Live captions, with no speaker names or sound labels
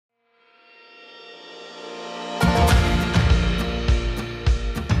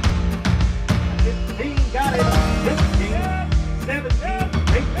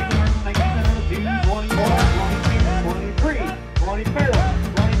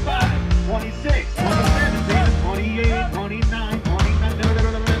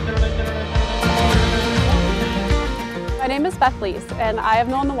is Steffes, and I have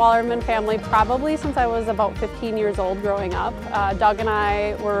known the Wallerman family probably since I was about 15 years old growing up. Doug and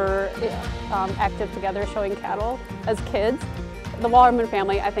I were active together showing cattle as kids. The Wallerman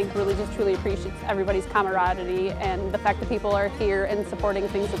family, I think, really just truly appreciates everybody's camaraderie and the fact that people are here and supporting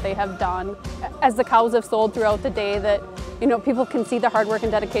things that they have done. As the cows have sold throughout the day, that people can see the hard work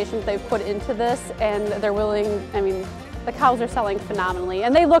and dedication that they've put into this, and they're willing. I mean, the cows are selling phenomenally,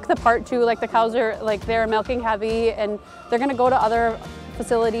 and they look the part too. Like the cows are they're milking heavy, and they're going to go to other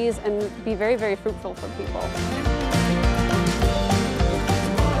facilities and be very, very fruitful for people.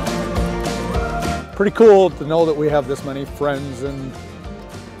 Pretty cool to know that we have this many friends and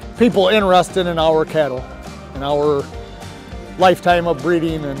people interested in our cattle and our lifetime of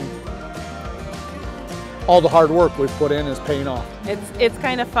breeding, and all the hard work we've put in is paying off. It's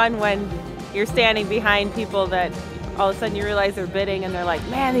kind of fun when you're standing behind people that all of a sudden you realize they're bidding and they're like,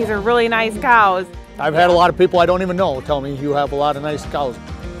 man, these are really nice cows. I've had a lot of people I don't even know tell me you have a lot of nice cows.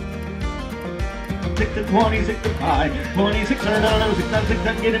 6 to 20, 6 to 5, 26 and another 6 and 6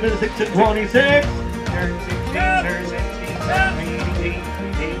 and get into the 6 to 26. Turn 16, turn 17, 18,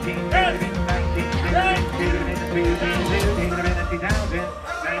 18, 19,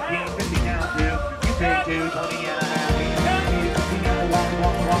 1950 down to, you take 2, 20 and a half, you got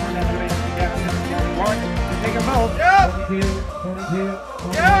one, another 21, take them both.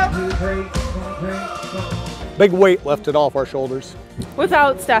 22, 23, Big weight lifted off our shoulders.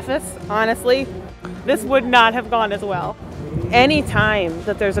 Without Steffes, honestly, this would not have gone as well. Any time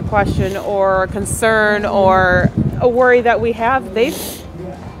that there's a question or a concern or a worry that we have,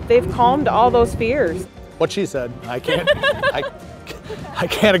 they've calmed all those fears. What she said, I can't, I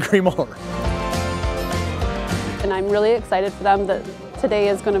can't agree more. And I'm really excited for them that today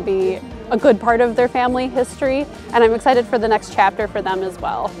is going to be a good part of their family history, and I'm excited for the next chapter for them as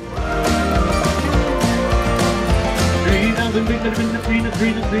well. 3,000 big that have been the 3, the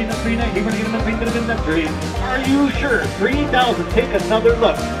 3, the 3, the 3, now you're gonna get them a big that have been the 3. Are you sure? 3,000, take another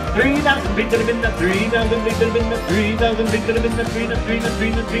look. 3,000 big that have been the 3,000 big that have been the 3,000 big that have been the 3, the 3, the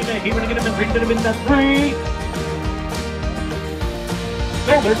 3, the 3, now you're gonna get them a 3 that have been the 3.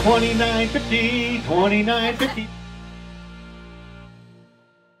 Sold her $29.50, $29.50.